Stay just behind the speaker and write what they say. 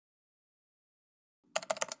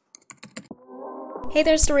Hey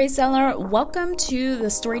there, storyteller. Welcome to the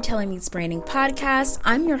Storytelling Meets Branding podcast.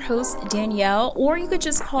 I'm your host, Danielle, or you could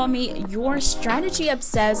just call me your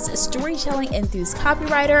strategy-obsessed, storytelling-enthused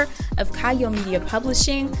copywriter of Kayo Media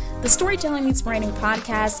Publishing. The Storytelling Meets Branding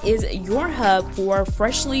podcast is your hub for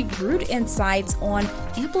freshly brewed insights on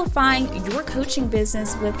amplifying your coaching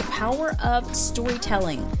business with the power of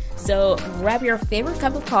storytelling. So grab your favorite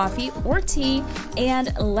cup of coffee or tea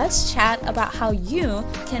and let's chat about how you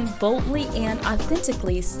can boldly and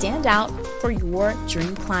authentically stand out for your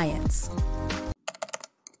dream clients.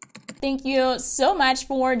 Thank you so much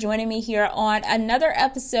for joining me here on another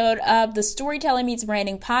episode of the Storytelling Meets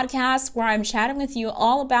Branding podcast, where I'm chatting with you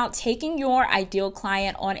all about taking your ideal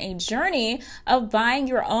client on a journey of buying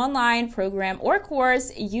your online program or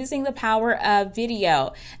course using the power of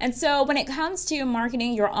video. And so when it comes to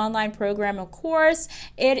marketing your online program or course,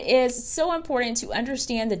 it is so important to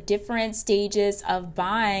understand the different stages of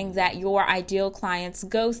buying that your ideal clients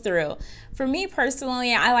go through. For me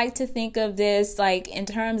personally, I like to think of this like in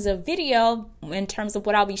terms of video, in terms of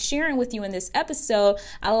what I'll be sharing with you in this episode.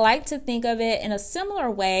 I like to think of it in a similar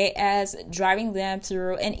way as driving them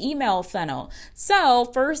through an email funnel. So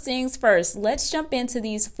first things first, let's jump into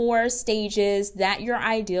these 4 stages that your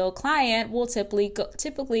ideal client will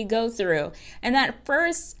typically go through. And that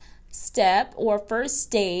first step or first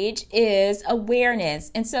stage is awareness.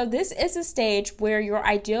 And so this is a stage where your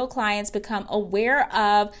ideal clients become aware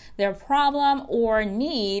of their problem or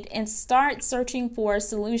need and start searching for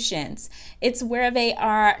solutions. It's where they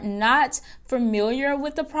are not familiar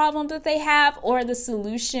with the problem that they have or the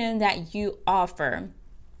solution that you offer.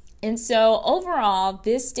 And so overall,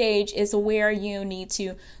 this stage is where you need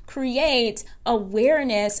to create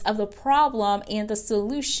awareness of the problem and the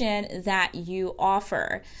solution that you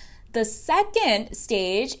offer. The second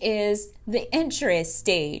stage is the interest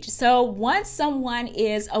stage. So once someone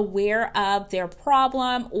is aware of their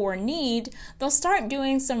problem or need, they'll start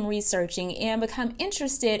doing some researching and become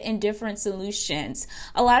interested in different solutions.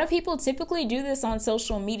 A lot of people typically do this on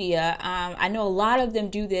social media. I know a lot of them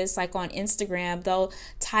do this like on Instagram. They'll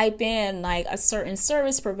type in like a certain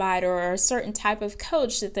service provider or a certain type of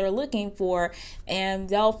coach that they're looking for, and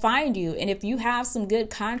they'll find you. And if you have some good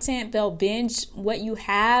content, they'll binge what you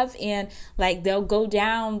have, and like they'll go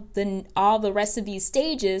down all the rest of these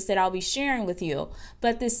stages that I'll be sharing with you.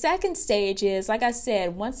 But the second stage is, like I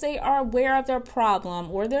said, once they are aware of their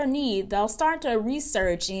problem or their need, they'll start to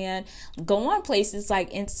research and go on places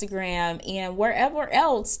like Instagram and wherever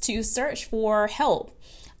else to search for help.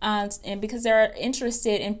 And because they're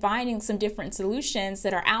interested in finding some different solutions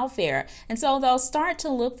that are out there. And so they'll start to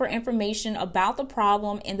look for information about the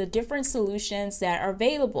problem and the different solutions that are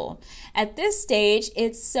available. At this stage,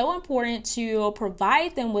 it's so important to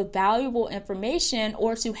provide them with valuable information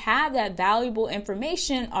or to have that valuable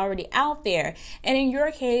information already out there. And in your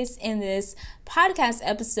case, in this podcast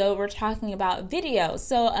episode, we're talking about video.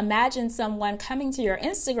 So imagine someone coming to your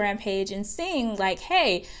Instagram page and seeing like,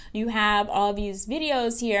 hey, you have all these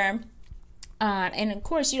videos here. And of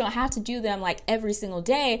course, you don't have to do them like every single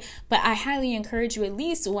day, but I highly encourage you at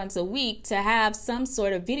least once a week to have some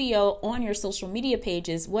sort of video on your social media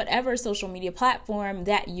pages, whatever social media platform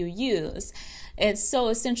that you use. It's so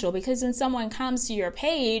essential because when someone comes to your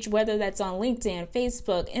page, whether that's on LinkedIn,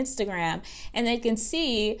 Facebook, Instagram, and they can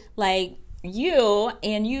see like you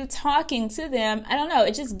and you talking to them, I don't know,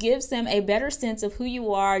 it just gives them a better sense of who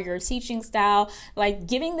you are, your teaching style, like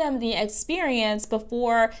giving them the experience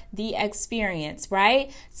before the experience,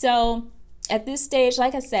 right? So at this stage,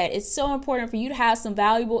 like I said, it's so important for you to have some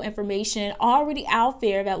valuable information already out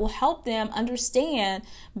there that will help them understand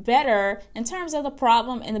better in terms of the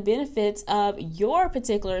problem and the benefits of your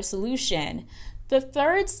particular solution. The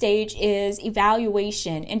third stage is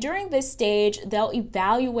evaluation. And during this stage, they'll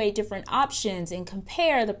evaluate different options and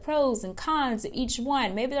compare the pros and cons of each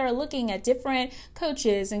one. Maybe they're looking at different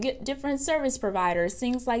coaches and get different service providers,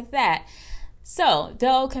 things like that. So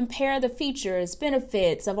they'll compare the features,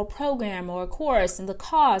 benefits of a program or a course and the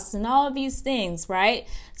costs and all of these things, right?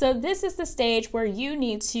 So this is the stage where you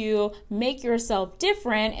need to make yourself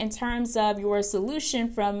different in terms of your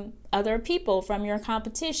solution from other people, from your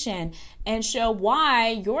competition, and show why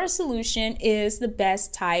your solution is the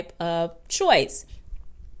best type of choice.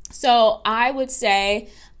 So I would say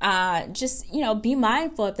just, be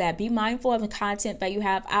mindful of that. Be mindful of the content that you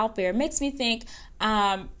have out there. It makes me think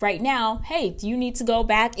right now, hey, do you need to go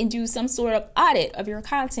back and do some sort of audit of your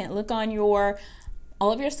content? Look on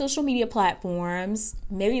all of your social media platforms,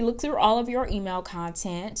 maybe look through all of your email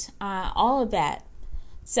content, all of that.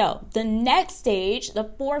 So the next stage, the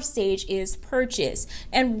fourth stage, is purchase.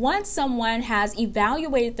 And once someone has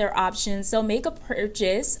evaluated their options, so make a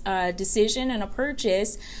purchase, a decision and a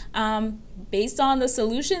purchase based on the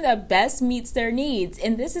solution that best meets their needs.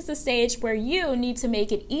 And this is the stage where you need to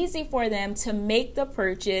make it easy for them to make the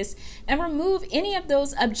purchase and remove any of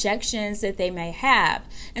those objections that they may have.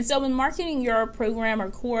 And so when marketing your program or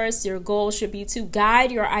course, your goal should be to guide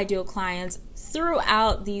your ideal clients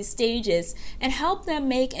throughout these stages and help them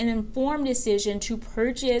make an informed decision to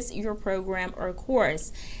purchase your program or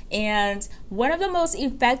course. And one of the most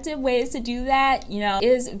effective ways to do that,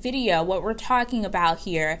 is video, what we're talking about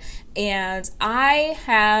here. And I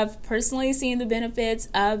have personally seen the benefits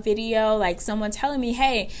of video, like someone telling me,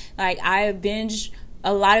 hey, like I binged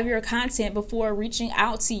a lot of your content before reaching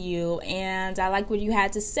out to you, and I like what you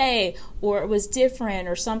had to say, or it was different,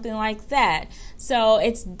 or something like that. So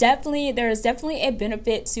there's definitely a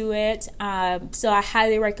benefit to it. So I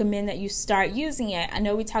highly recommend that you start using it. I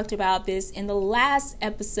know we talked about this in the last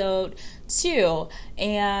episode too,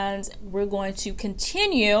 and we're going to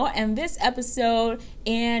continue in this episode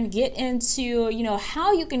and get into,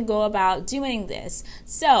 how you can go about doing this.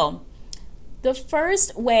 So the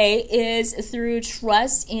first way is through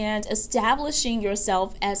trust and establishing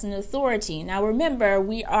yourself as an authority. Now remember,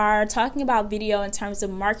 we are talking about video in terms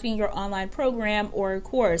of marketing your online program or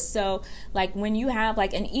course. So like when you have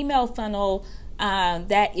like an email funnel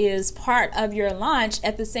that is part of your launch,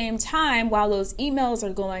 at the same time, while those emails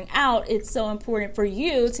are going out, it's so important for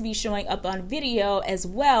you to be showing up on video as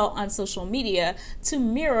well on social media to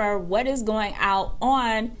mirror what is going out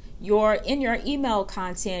in your email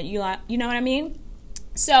content. You know what I mean?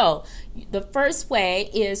 So the first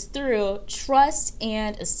way is through trust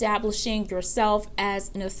and establishing yourself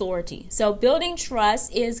as an authority. So building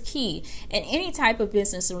trust is key in any type of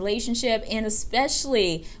business relationship, and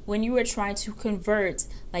especially when you are trying to convert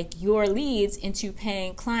like your leads into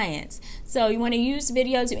paying clients. So you want to use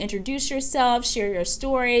video to introduce yourself, share your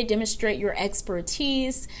story, demonstrate your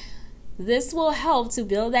expertise. This will help to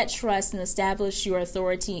build that trust and establish your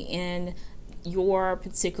authority in your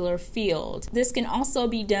particular field. This can also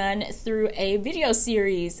be done through a video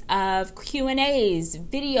series of Q&As,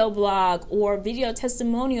 video blog, or video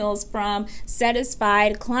testimonials from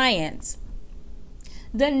satisfied clients.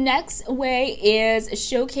 The next way is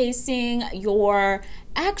showcasing your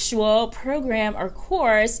actual program or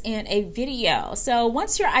course in a video. So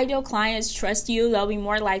once your ideal clients trust you, they'll be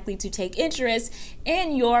more likely to take interest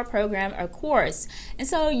in your program or course. And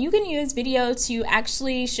so you can use video to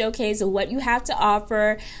actually showcase what you have to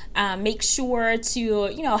offer. Make sure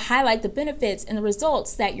to, highlight the benefits and the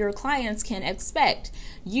results that your clients can expect.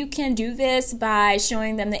 You can do this by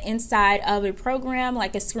showing them the inside of a program,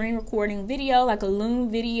 like a screen recording video, like a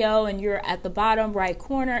Loom video, and you're at the bottom right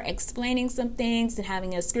corner explaining some things and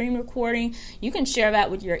having a screen recording. You can share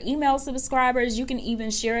that with your email subscribers. You can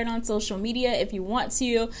even share it on social media if you want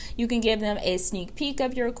to. You can give them a sneak peek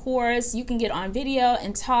of your course. You can get on video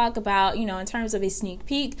and talk about, in terms of a sneak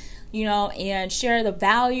peek, and share the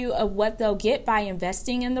value of what they'll get by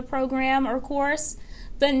investing in the program or course.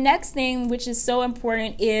 The next thing, which is so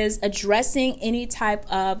important, is addressing any type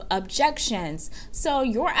of objections. So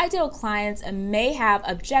your ideal clients may have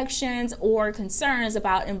objections or concerns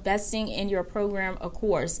about investing in your program or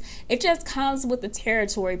course. It just comes with the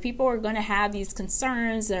territory. People are going to have these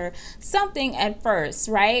concerns or something at first,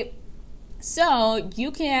 right? So you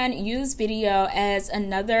can use video as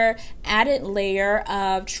another added layer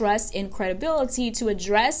of trust and credibility to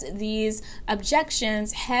address these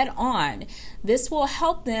objections head on. This will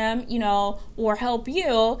help them, or help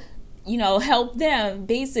you, help them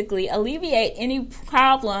basically alleviate any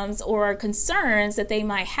problems or concerns that they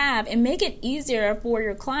might have and make it easier for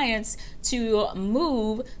your clients to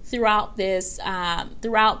move throughout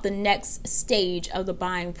the next stage of the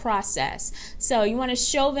buying process. So you want to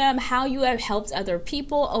show them how you have helped other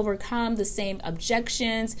people overcome the same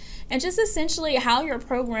objections, and just essentially how your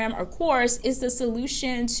program or course is the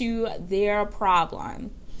solution to their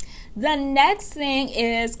problem. The next thing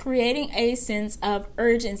is creating a sense of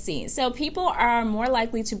urgency. So people are more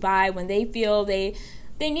likely to buy when they feel they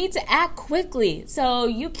need to act quickly. So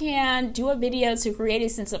you can do a video to create a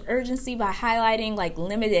sense of urgency by highlighting like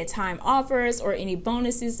limited time offers or any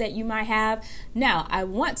bonuses that you might have. Now, I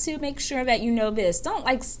want to make sure that you know this.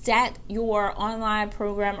 Don't stack your online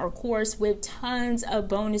program or course with tons of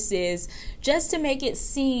bonuses just to make it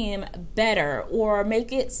seem better or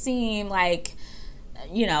make it seem like,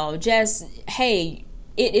 just, hey,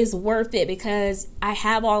 it is worth it because I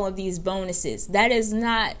have all of these bonuses. That is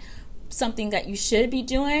not something that you should be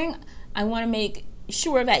doing. I want to make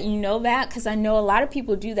sure that you know that, because I know a lot of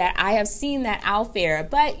people do that. I have seen that out there.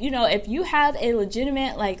 But, if you have a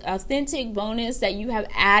legitimate, authentic bonus that you have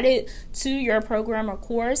added to your program or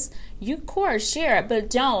course, you, of course, share it. But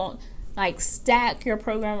don't, stack your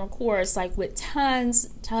program or course, with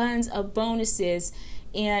tons of bonuses.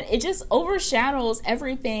 And it just overshadows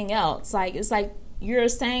everything else. It's like you're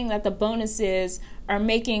saying that the bonuses are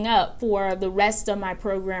making up for the rest of my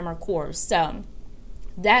program or course. So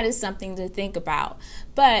that is something to think about.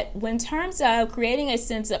 But in terms of creating a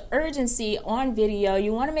sense of urgency on video,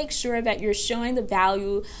 you want to make sure that you're showing the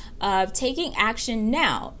value of taking action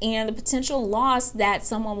now and the potential loss that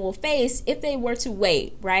someone will face if they were to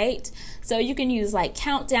wait, right? So you can use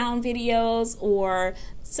countdown videos or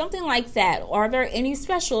something like that. Are there any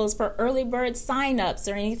specials for early bird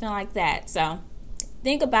signups or anything like that? So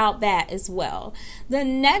think about that as well. The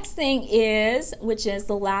next thing is, which is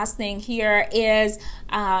the last thing here, is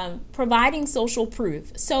providing social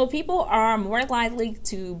proof. So people are more likely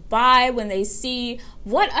to buy when they see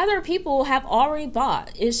what other people have already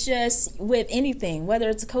bought. It's just with anything, whether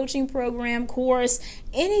it's a coaching program, course,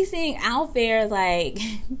 anything out there,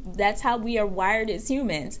 that's how we are wired as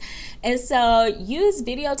humans. And so use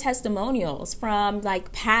video testimonials from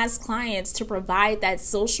past clients to provide that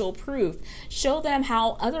social proof. Show them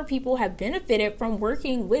how other people have benefited from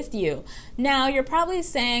working with you. Now, you're probably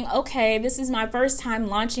saying, okay, this is my first time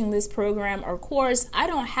launching this program or course. I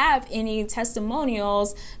don't have any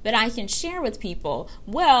testimonials that I can share with people.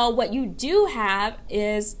 Well, what you do have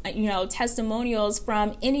is, testimonials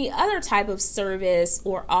from any other type of service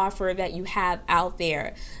or offer that you have out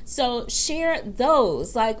there. So share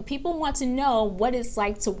those. People want to know what it's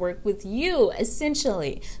like to work with you,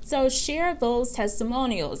 essentially. So share those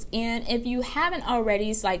testimonials. And if you haven't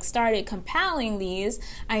already started compiling these,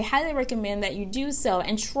 I highly recommend that you do so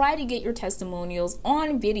and try to get your testimonials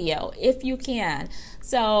on video if you can.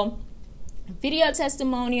 So video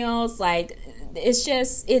testimonials,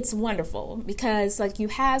 it's wonderful because you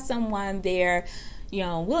have someone there,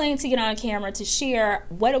 willing to get on camera to share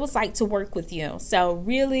what it was like to work with you. So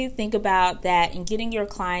really think about that and getting your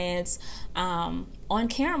clients on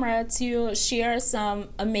camera to share some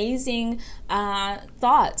amazing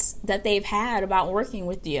thoughts that they've had about working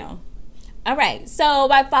with you. All right, so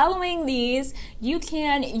by following these, you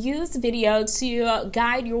can use video to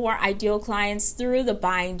guide your ideal clients through the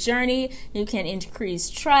buying journey. You can increase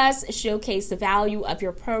trust, showcase the value of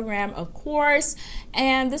your program or course,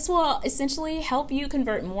 and this will essentially help you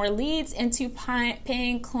convert more leads into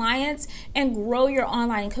paying clients and grow your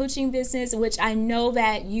online coaching business, which I know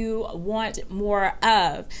that you want more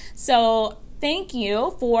of. So thank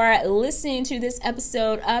you for listening to this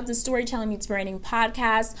episode of the Storytelling Meets Branding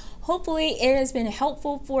podcast. Hopefully it has been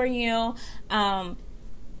helpful for you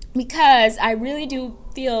because I really do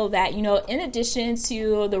feel that, in addition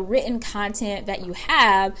to the written content that you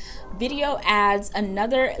have, video adds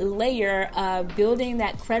another layer of building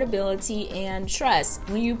that credibility and trust.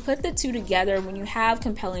 When you put the two together, when you have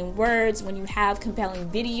compelling words, when you have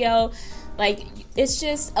compelling video, it's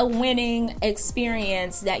just a winning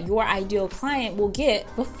experience that your ideal client will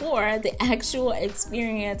get before the actual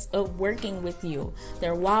experience of working with you.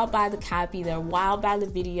 They're wowed by the copy, they're wowed by the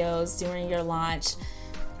videos during your launch.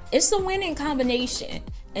 It's a winning combination.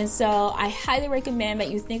 And so I highly recommend that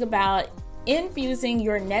you think about infusing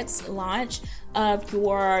your next launch of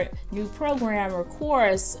your new program or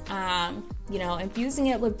course, infusing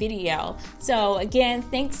it with video. So again,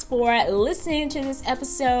 thanks for listening to this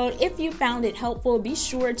episode. If you found it helpful, be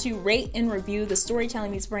sure to rate and review the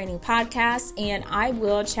Storytelling Meets Branding podcast, and I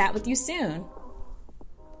will chat with you soon.